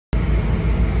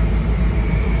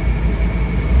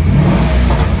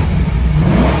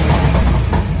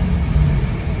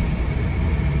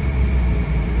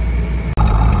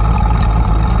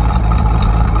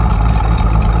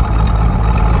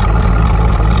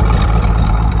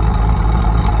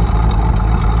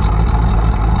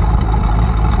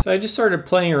So I just started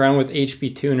playing around with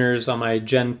HP tuners on my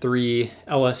Gen 3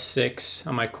 LS6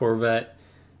 on my Corvette.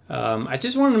 I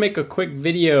just wanted to make a quick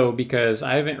video because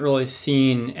I haven't really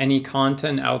seen any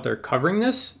content out there covering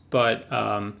this, but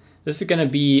this is going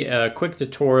to be a quick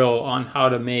tutorial on how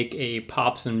to make a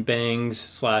pops and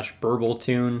bangs / burble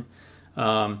tune.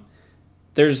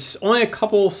 There's only a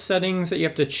couple settings that you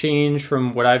have to change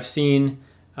from what I've seen.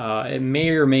 It may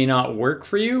or may not work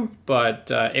for you,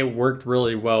 but it worked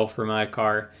really well for my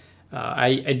car.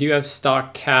 I do have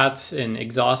stock cats and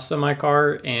exhausts on my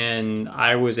car, and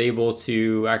I was able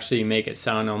to actually make it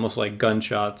sound almost like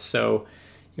gunshots. So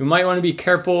you might want to be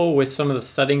careful with some of the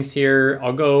settings here.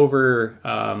 I'll go over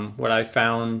what I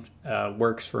found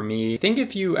works for me. I think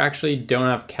if you actually don't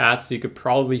have cats, you could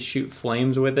probably shoot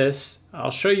flames with this. I'll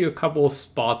show you a couple of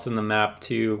spots in the map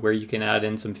too where you can add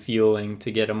in some fueling to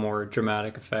get a more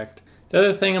dramatic effect. The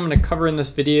other thing I'm going to cover in this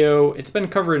video, it's been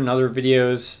covered in other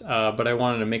videos, but I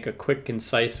wanted to make a quick,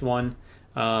 concise one.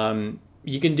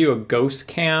 You can do a ghost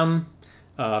cam,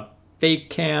 fake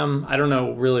cam. I don't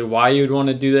know really why you'd want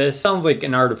to do this. Sounds like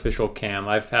an artificial cam.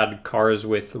 I've had cars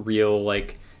with real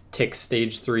like TIC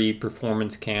stage 3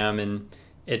 performance cam, and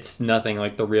it's nothing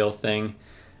like the real thing.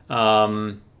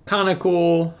 Kind of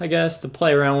cool, I guess, to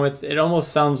play around with. It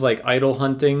almost sounds like idle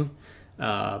hunting,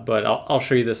 but I'll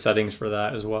show you the settings for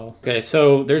that as well. Okay,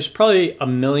 so there's probably a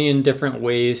million different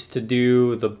ways to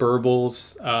do the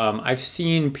burbles. I've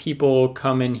seen people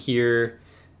come in here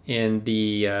in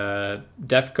the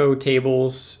Defco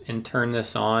tables and turn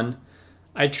this on.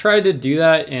 I tried to do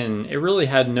that and it really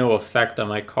had no effect on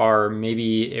my car.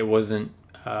 Maybe it wasn't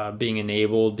being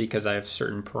enabled because I have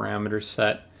certain parameters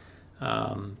set.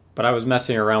 But I was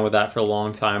messing around with that for a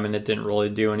long time and it didn't really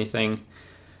do anything.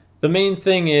 The main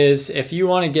thing is if you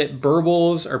want to get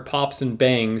burbles or pops and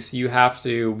bangs, you have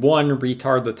to 1,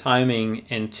 retard the timing,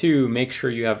 and 2, make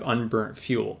sure you have unburnt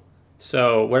fuel.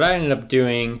 So what I ended up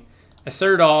doing, I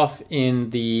started off in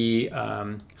the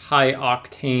high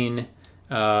octane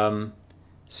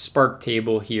spark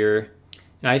table here,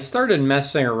 and I started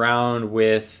messing around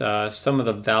with some of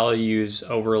the values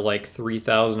over like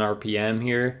 3,000 RPM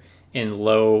here in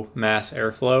low mass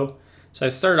airflow. So I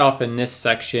started off in this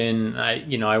section.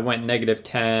 I went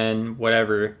 -10,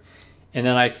 whatever, and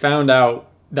then I found out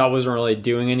that wasn't really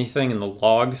doing anything in the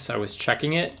logs. I was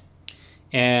checking it,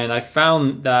 and I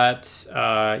found that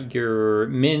your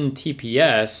min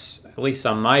TPS, at least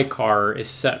on my car, is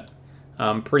set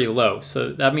pretty low.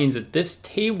 So that means that this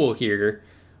table here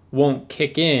won't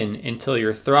kick in until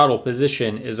your throttle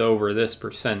position is over this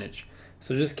percentage.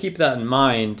 So just keep that in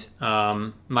mind.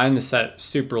 Mine is set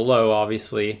super low,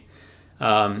 obviously.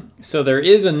 So there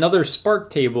is another spark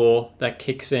table that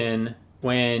kicks in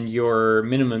when your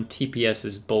minimum TPS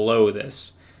is below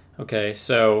this. Okay,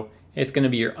 so it's going to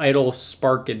be your idle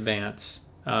spark advance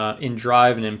in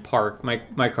drive and in park.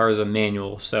 My car is a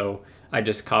manual, so I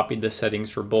just copied the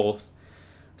settings for both.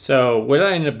 So what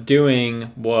I ended up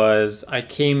doing was I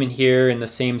came in here in the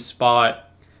same spot.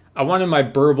 I wanted my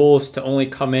burbles to only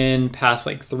come in past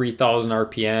like 3,000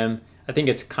 RPM. I think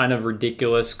it's kind of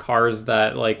ridiculous, cars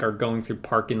that like are going through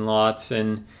parking lots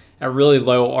and at really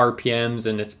low RPMs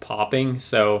and it's popping.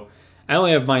 So I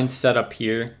only have mine set up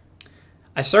here.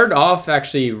 I started off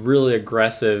actually really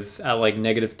aggressive at like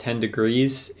 -10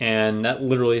 degrees, and that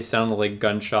literally sounded like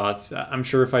gunshots. I'm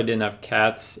sure if I didn't have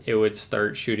cats, it would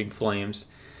start shooting flames.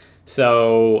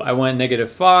 So I went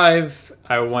 -5,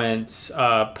 I went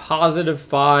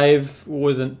 +5,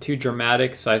 wasn't too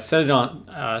dramatic, so I set it on,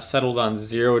 settled on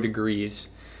 0 degrees.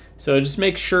 So just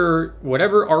make sure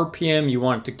whatever RPM you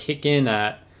want to kick in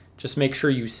at, just make sure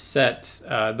you set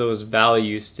those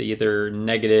values to either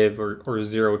negative or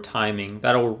 0 timing.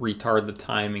 That'll retard the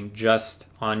timing just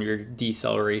on your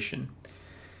deceleration.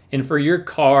 And for your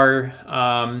car,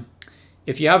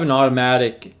 if you have an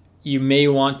automatic, you may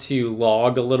want to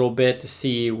log a little bit to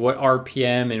see what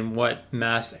RPM and what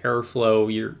mass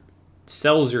airflow your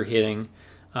cells you're hitting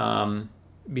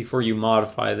before you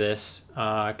modify this,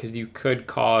 because you could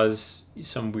cause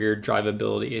some weird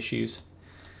drivability issues.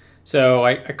 So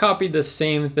I copied the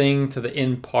same thing to the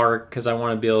in park because I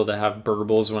want to be able to have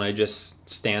burbles when I just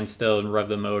stand still and rev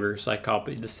the motor. So I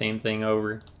copied the same thing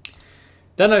over.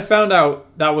 Then I found out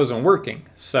that wasn't working.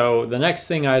 So the next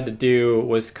thing I had to do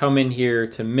was come in here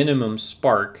to minimum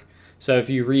spark. So if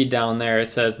you read down there, it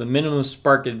says the minimum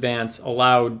spark advance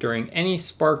allowed during any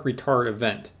spark retard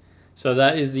event. So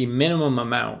that is the minimum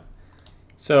amount.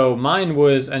 So mine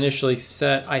was initially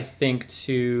set, I think,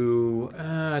 to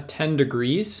 10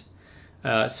 degrees.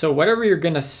 So whatever you're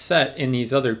going to set in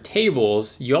these other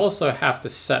tables, you also have to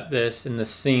set this in the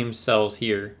same cells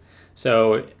here.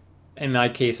 So in my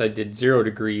case I did 0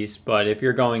 degrees, but if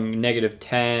you're going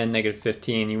 -10,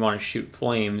 -15, you want to shoot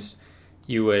flames,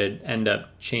 you would end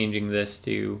up changing this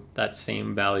to that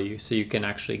same value so you can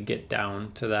actually get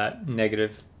down to that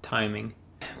negative timing.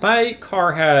 My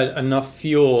car had enough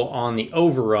fuel on the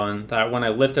overrun that when I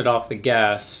lifted off the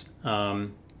gas,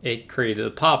 it created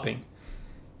a popping.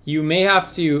 You may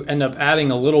have to end up adding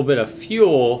a little bit of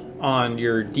fuel on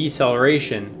your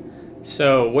deceleration.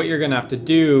 So what you're gonna have to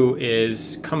do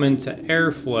is come into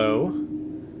airflow,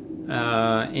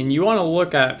 and you wanna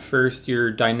look at first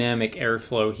your dynamic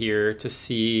airflow here to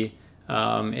see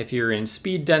if you're in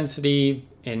speed density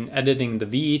in editing the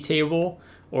VE table,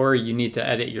 or you need to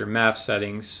edit your MAF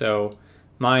settings. So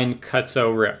mine cuts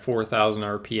over at 4,000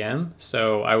 RPM,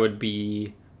 so I would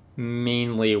be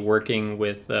mainly working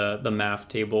with the MAF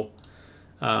table.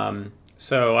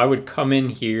 So I would come in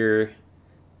here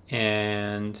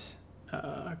and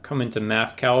come into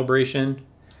MAF calibration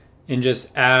and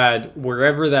just add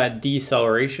wherever that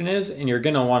deceleration is, and you're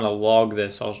gonna wanna log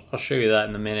this. I'll show you that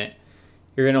in a minute.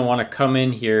 You're gonna wanna come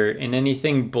in here, and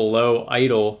anything below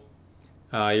idle,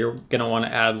 you're gonna wanna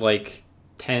add like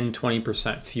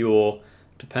 10-20% fuel.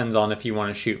 Depends on if you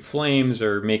wanna shoot flames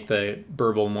or make the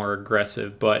burble more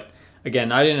aggressive. But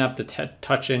again, I didn't have to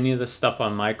touch any of this stuff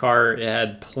on my car. It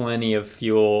had plenty of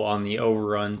fuel on the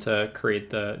overrun to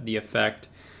create the effect.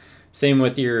 Same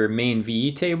with your main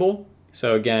VE table.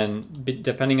 So again,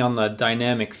 depending on the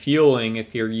dynamic fueling,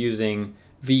 if you're using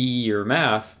VE or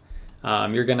MAF,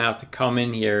 you're gonna have to come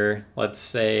in here. Let's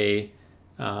say,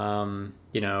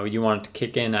 you know, you want it to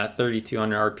kick in at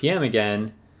 3,200 RPM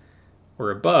again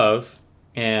or above,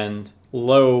 and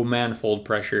low manifold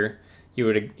pressure, you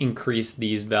would increase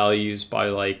these values by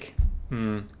like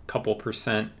a couple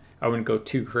percent. I wouldn't go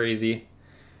too crazy.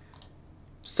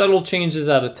 Subtle changes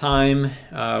at a time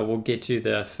will get you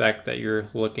the effect that you're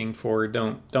looking for.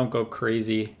 Don't go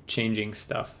crazy changing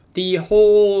stuff. The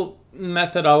whole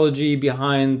methodology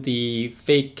behind the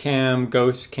fake cam,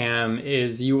 ghost cam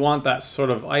is you want that sort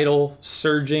of idle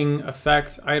surging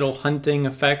effect, idle hunting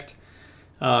effect.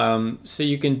 So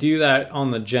you can do that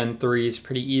on the Gen 3s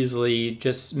pretty easily,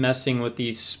 just messing with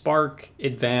the spark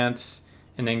advance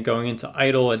and then going into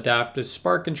idle adaptive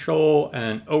spark control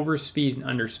and overspeed and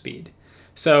underspeed.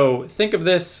 So think of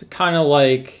this kind of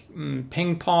like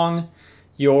ping pong.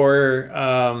 Your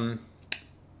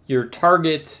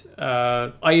target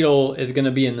idle is going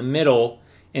to be in the middle,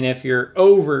 and if you're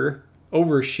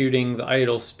overshooting the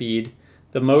idle speed,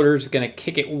 the motor's going to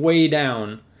kick it way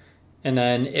down, and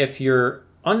then if you're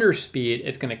underspeed,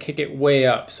 it's going to kick it way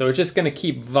up. So it's just going to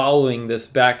keep volleying this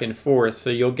back and forth, so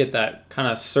you'll get that kind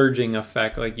of surging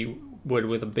effect like you would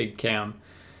with a big cam.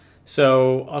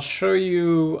 So I'll show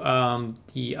you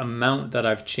the amount that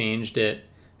I've changed it.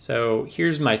 So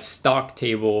here's my stock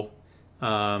table,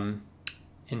 and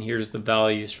here's the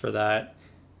values for that.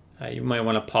 You might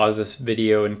want to pause this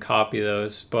video and copy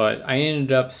those, but I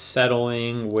ended up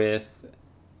settling with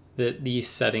these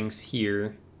settings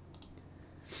here.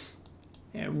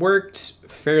 It worked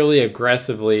fairly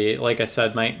aggressively. Like I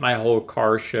said, my whole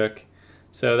car shook.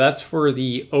 So that's for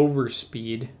the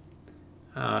overspeed.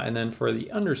 And then for the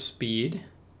underspeed,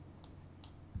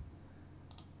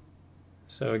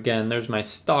 so again, there's my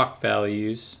stock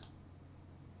values.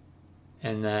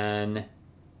 And then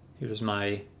here's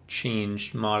my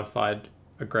changed, modified,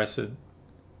 aggressive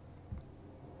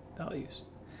values.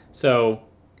 So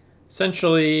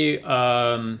essentially,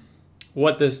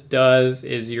 what this does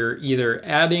is you're either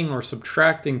adding or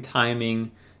subtracting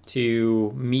timing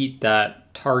to meet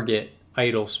that target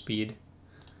idle speed.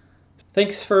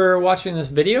 Thanks for watching this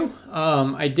video.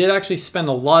 I did actually spend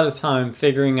a lot of time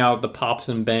figuring out the pops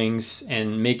and bangs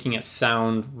and making it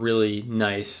sound really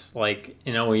nice, like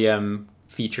an OEM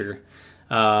feature.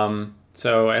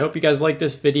 So I hope you guys like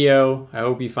this video. I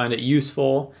hope you find it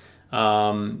useful.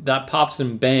 That pops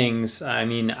and bangs, I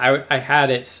mean, I had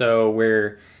it so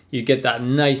where you get that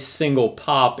nice single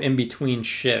pop in between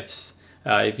shifts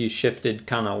if you shifted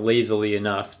kind of lazily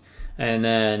enough. And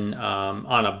then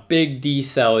on a big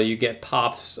decel, you get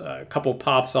pops, a couple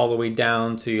pops all the way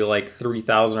down to like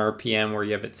 3,000 RPM where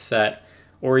you have it set.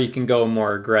 Or you can go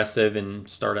more aggressive and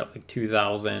start at like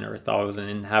 2,000 or 1,000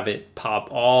 and have it pop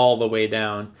all the way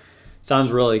down.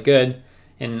 Sounds really good.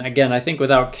 And again, I think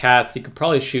without cats, you could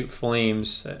probably shoot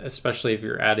flames, especially if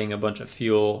you're adding a bunch of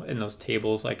fuel in those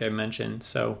tables like I mentioned.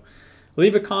 So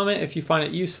leave a comment if you find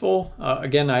it useful.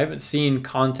 Again, I haven't seen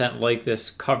content like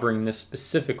this covering this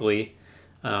specifically.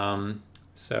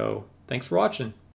 So thanks for watching.